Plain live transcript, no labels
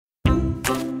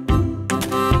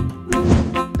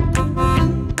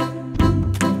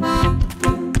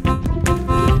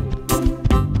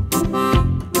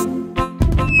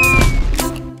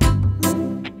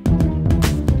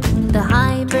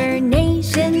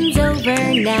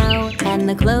and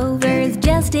the clovers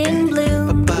just in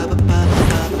bloom.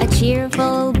 A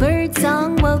cheerful bird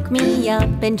song woke me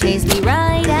up and chased me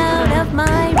right out of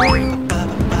my room.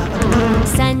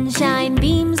 Sunshine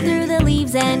beams through the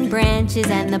leaves and branches,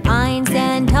 and the pines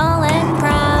stand tall and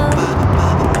proud.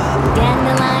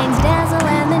 Dandelions dazzle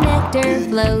and the nectar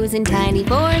flows, and tiny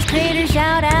forest critters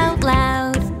shout out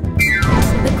loud.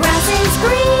 The grass is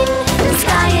green, the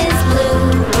sky is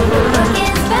blue, the brook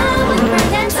is bound with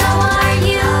fruit, and so are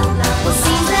you. We'll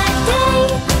seize that day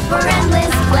for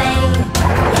endless play.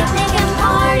 Picnic and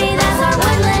party, that's our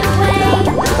woodland way.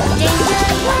 Danger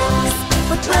lurks,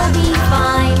 but we'll be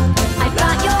fine. I've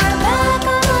got your back,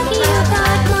 I'm lucky you've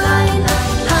got mine.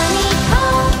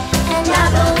 Honeycomb and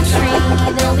apple tree,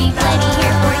 there'll be plenty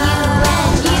here for you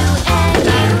and you and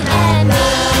you and me.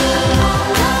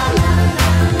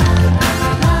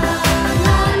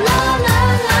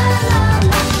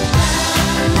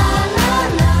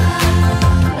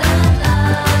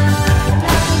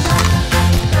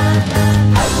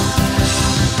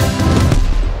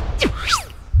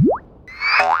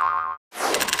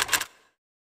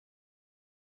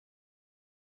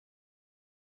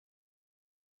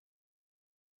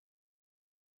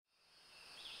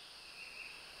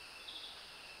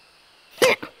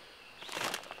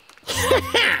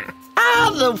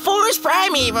 Oh, the forest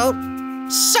primeval.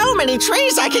 So many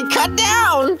trees I could cut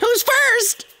down. Who's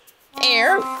first?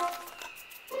 Here.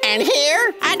 And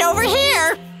here. And over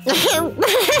here.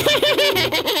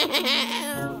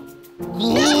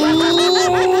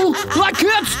 I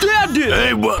can't stand it!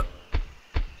 Hey, what?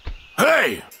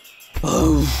 Hey!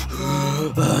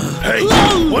 Hey,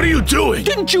 what are you doing?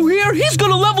 Didn't you hear? He's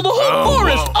gonna level the whole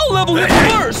forest! I'll level it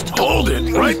first! Hold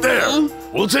it, right there!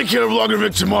 We'll take care of Logger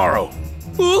Vick tomorrow.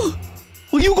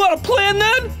 Well, you got a plan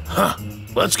then? Huh.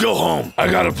 Let's go home. I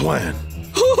got a plan.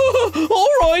 All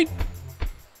right.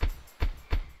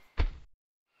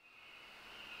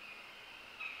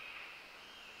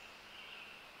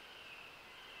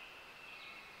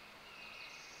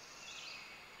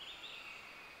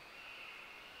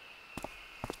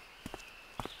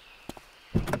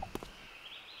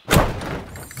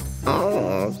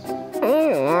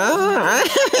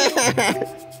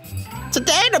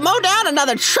 Today to mow down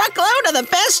another truckload of the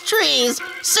best trees.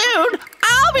 Soon,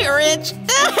 I'll be rich.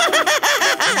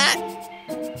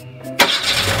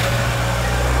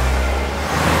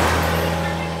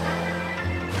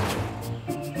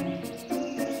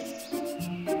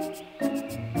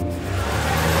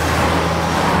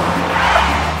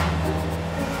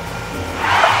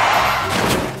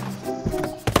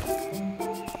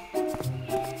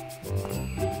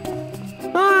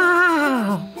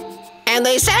 And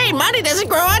they say money doesn't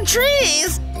grow on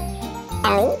trees.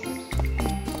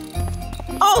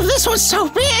 Oh, this one's so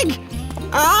big.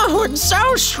 Oh, it's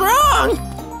so strong.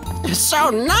 It's so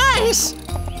nice.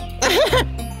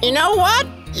 You know what?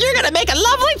 You're gonna make a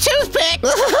lovely toothpick.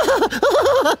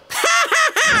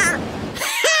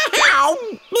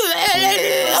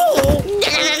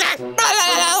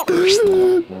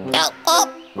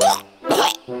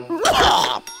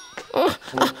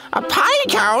 A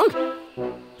pinecone?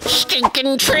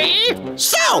 Stinking tree!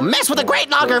 So, mess with the great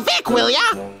Logger Vick, will ya?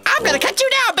 I'm gonna cut you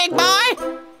down, big boy!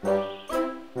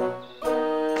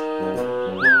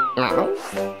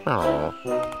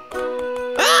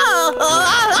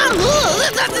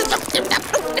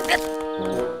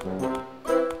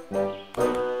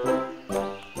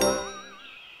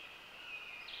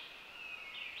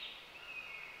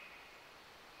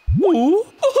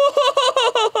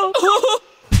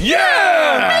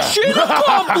 Yeah! Mission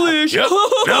accomplished! Yep,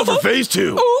 now for phase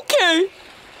 2. Okay.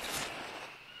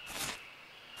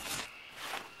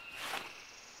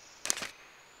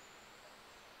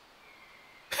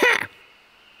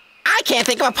 I can't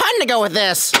think of a pun to go with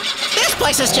this. This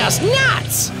place is just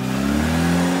nuts!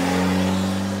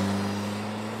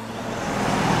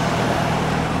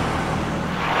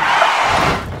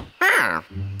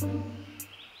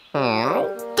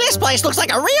 This place looks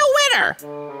like a real winner!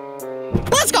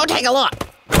 Let's go take a look.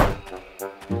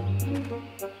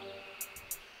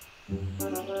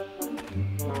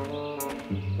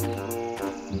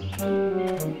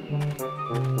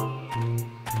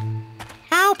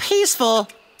 How peaceful,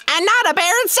 and not a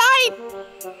bear in sight.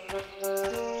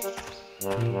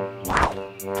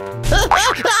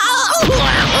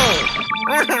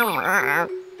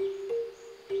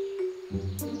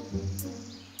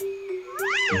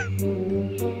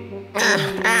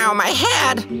 Ow, my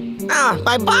head. Oh,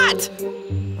 my butt.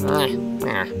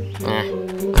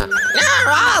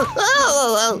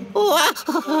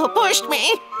 Pushed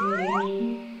me.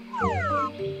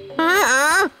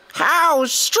 How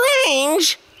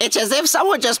strange. It's as if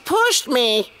someone just pushed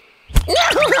me.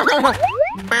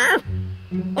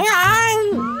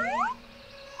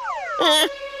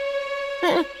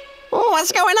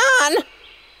 What's going on?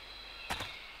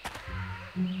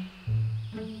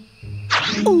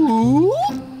 Ooh.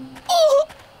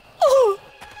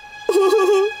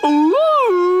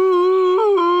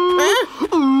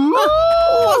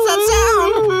 What's that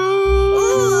sound?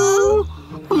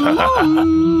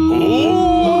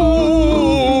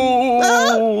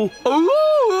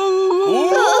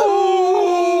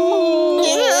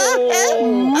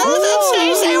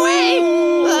 Stay away!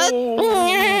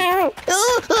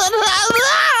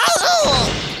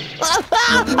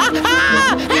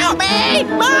 Help me!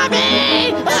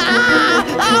 Mommy!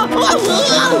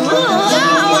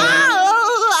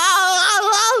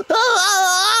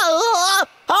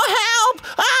 Oh, help!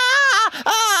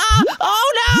 Oh,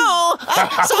 no!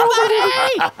 Somebody!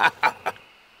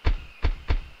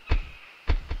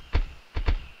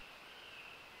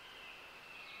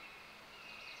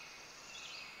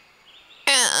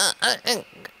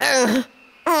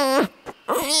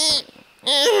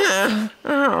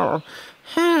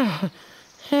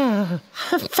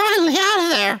 I'm finally out of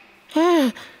there.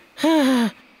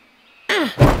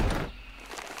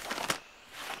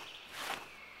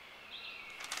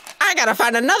 I gotta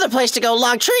find another place to go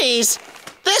log trees.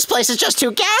 This place is just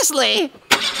too ghastly.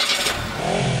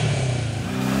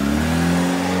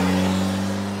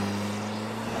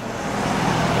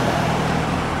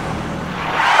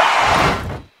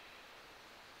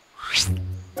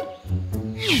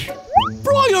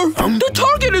 Briar, the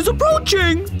target is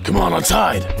approaching. Come on,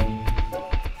 inside.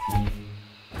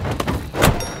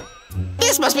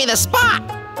 This must be the spot.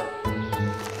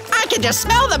 I can just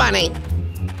smell the money.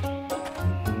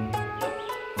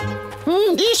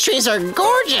 These trees are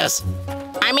gorgeous.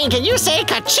 I mean, can you say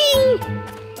ka-ching?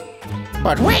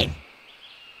 But wait.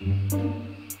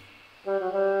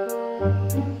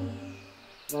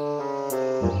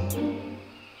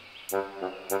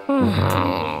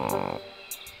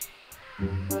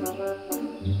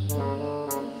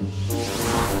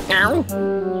 Ow.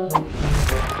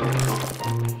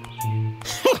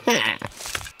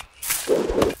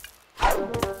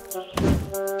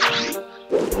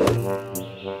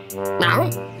 No.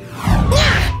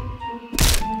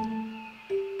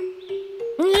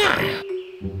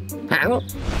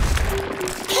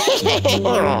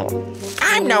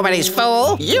 I'm nobody's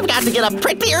fool. You've got to get up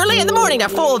pretty early in the morning to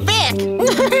fool Vic.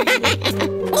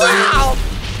 Wow!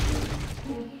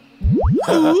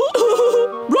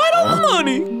 Right on the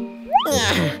money.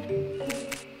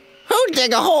 Who'd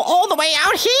dig a hole all the way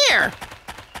out here?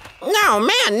 No,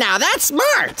 man, now that's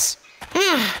smarts.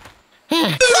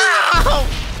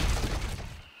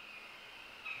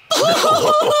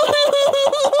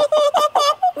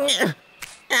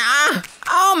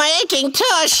 Oh, my aching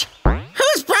tush.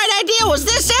 Whose bright idea was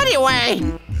this anyway?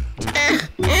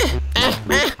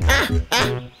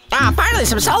 Finally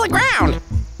some solid ground.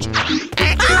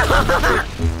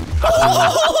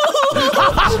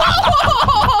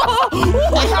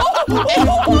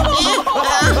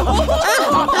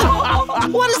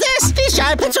 What is this? These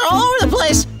giant pits are all over the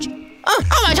place.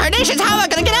 Oh my tarnations, how am I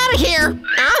gonna get out of here?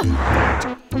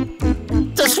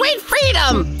 The sweet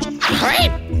freedom!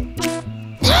 Right?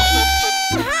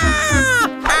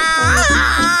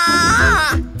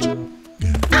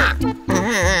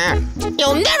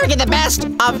 You'll never get the best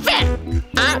of it!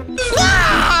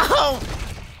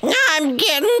 I'm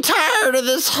getting tired of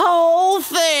this whole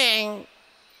thing.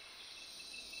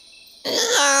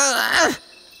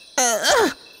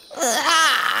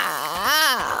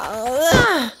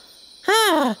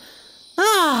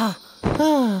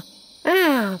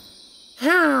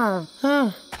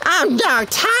 I'm dog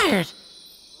tired.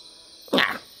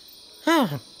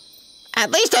 At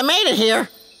least I made it here.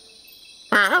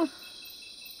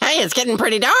 Hey, it's getting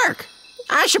pretty dark.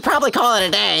 I should probably call it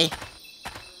a day.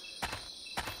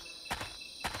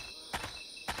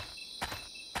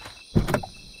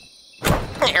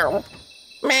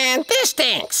 Man, this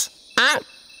stinks.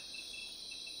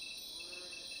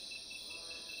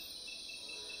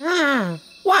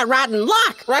 What rotten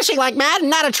luck! Rushing like mad and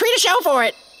not a tree to show for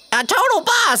it. A total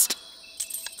bust.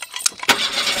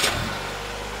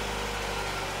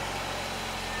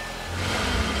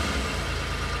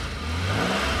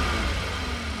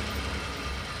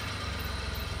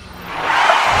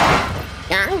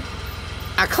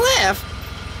 A cliff?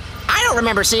 I don't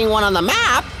remember seeing one on the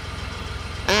map.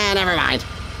 Never mind.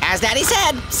 As Daddy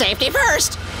said, safety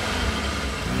first.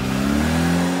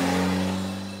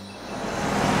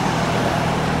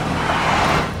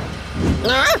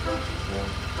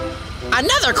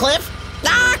 Another cliff?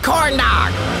 Corn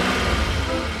dog.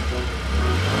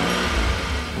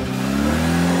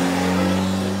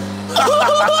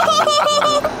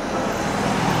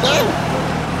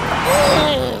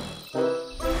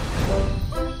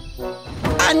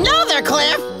 Another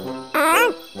cliff?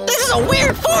 This is a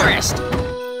weird forest.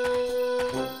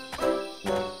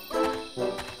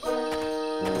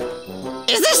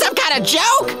 Is this some kind of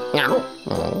joke?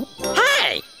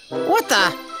 Hey, what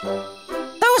the?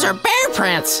 Those are bear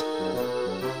prints.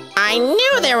 I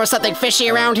knew there was something fishy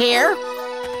around here.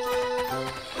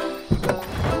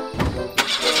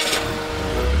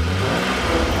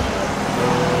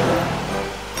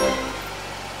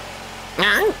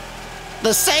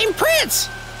 The same prints.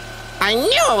 I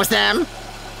knew it was them.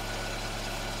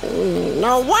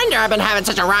 No wonder I've been having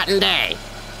such a rotten day.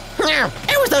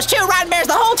 It was those 2 rotten bears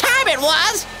the whole time, it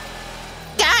was!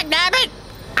 Dagnabbit!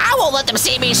 I won't let them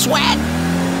see me sweat!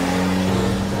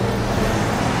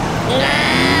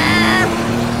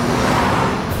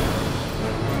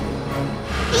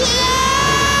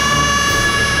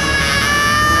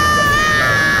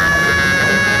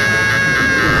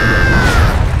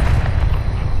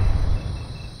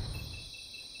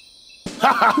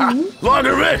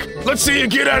 Logger Vick, let's see you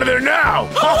get out of there now!